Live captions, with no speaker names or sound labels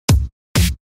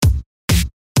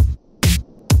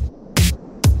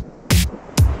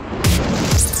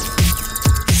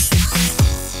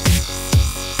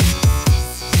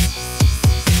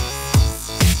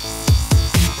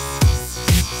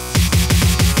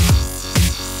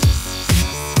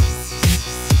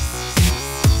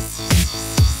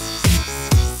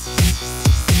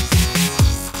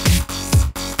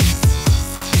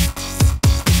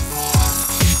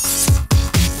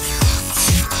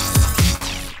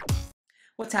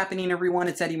What's happening, everyone?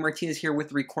 It's Eddie Martinez here with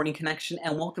the Recording Connection,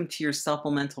 and welcome to your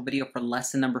supplemental video for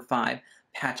lesson number 5,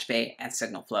 Patch Bay and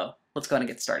Signal Flow. Let's go ahead and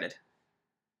get started.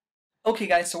 Okay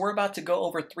guys, so we're about to go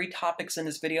over 3 topics in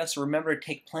this video, so remember to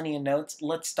take plenty of notes.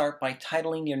 Let's start by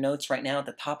titling your notes right now at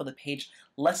the top of the page,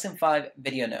 Lesson 5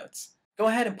 Video Notes. Go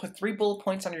ahead and put 3 bullet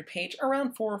points on your page,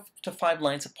 around 4 to 5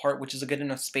 lines apart, which is a good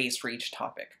enough space for each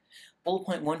topic. Bullet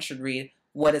point 1 should read,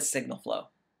 what is signal flow?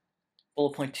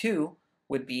 Bullet point 2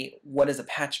 would be, what is a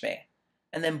patch bay?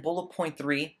 And then bullet point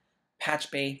 3,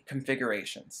 patch bay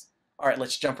configurations. Alright,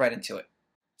 let's jump right into it.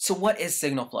 So what is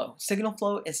signal flow? Signal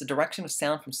flow is the direction of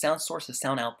sound from sound source to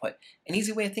sound output. An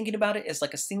easy way of thinking about it is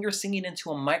like a singer singing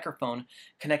into a microphone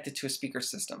connected to a speaker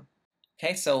system.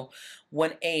 Okay, so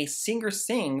when a singer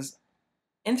sings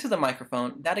into the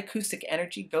microphone, that acoustic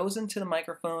energy goes into the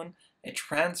microphone, it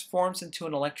transforms into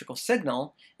an electrical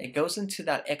signal, it goes into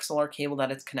that XLR cable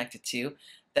that it's connected to,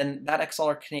 then that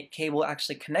XLR cable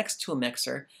actually connects to a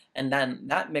mixer, and then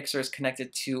that mixer is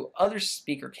connected to other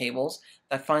speaker cables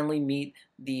that finally meet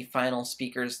the final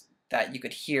speakers that you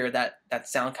could hear that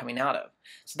sound coming out of.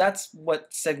 So that's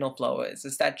what signal flow is.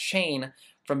 It's that chain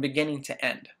from beginning to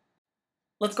end.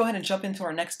 Let's go ahead and jump into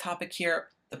our next topic here,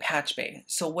 the patch bay.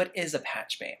 So what is a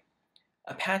patch bay?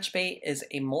 A patch bay is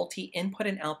a multi-input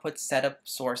and output setup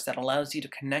source that allows you to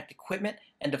connect equipment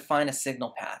and define a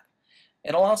signal path.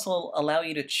 It'll also allow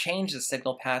you to change the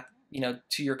signal path,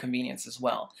 to your convenience as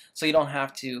well. So you don't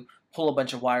have to pull a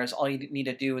bunch of wires. All you need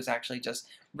to do is actually just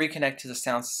reconnect to the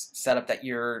sound setup that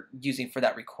you're using for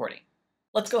that recording.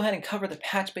 Let's go ahead and cover the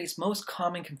patch bay's most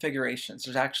common configurations.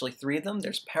 There's actually 3 of them.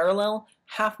 There's parallel,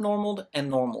 half-normaled, and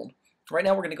normaled. Right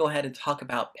now we're going to go ahead and talk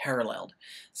about paralleled.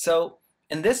 So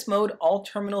in this mode, all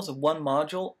terminals of one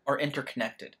module are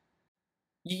interconnected.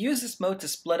 You use this mode to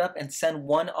split up and send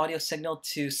one audio signal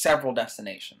to several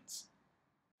destinations.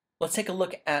 Let's take a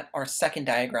look at our second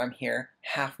diagram here,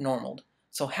 half-normaled.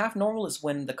 So half-normal is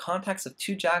when the contacts of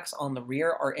 2 jacks on the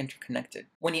rear are interconnected.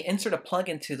 When you insert a plug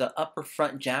into the upper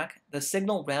front jack, the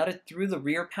signal routed through the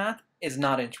rear path is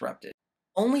not interrupted.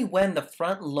 Only when the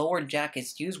front lower jack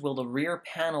is used will the rear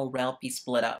panel route be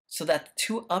split up, so that the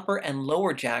 2 upper and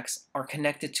lower jacks are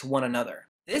connected to one another.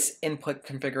 This input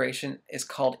configuration is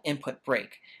called input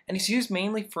break, and is used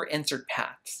mainly for insert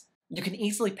paths. You can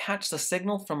easily patch the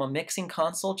signal from a mixing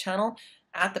console channel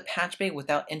at the patch bay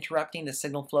without interrupting the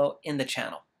signal flow in the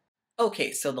channel.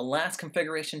 Okay, so the last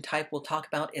configuration type we'll talk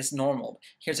about is normaled.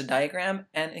 Here's a diagram,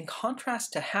 and in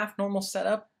contrast to half-normal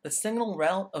setup, the signal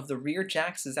route of the rear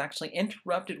jacks is actually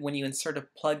interrupted when you insert a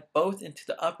plug both into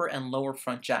the upper and lower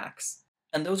front jacks.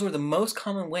 And those are the most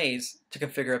common ways to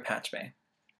configure a patch bay.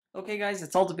 Okay guys,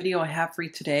 that's all the video I have for you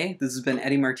today. This has been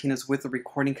Eddie Martinez with the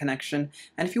Recording Connection.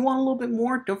 And if you want a little bit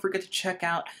more, don't forget to check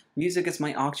out Music is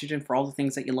My Oxygen for all the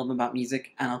things that you love about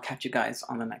music. And I'll catch you guys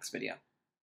on the next video.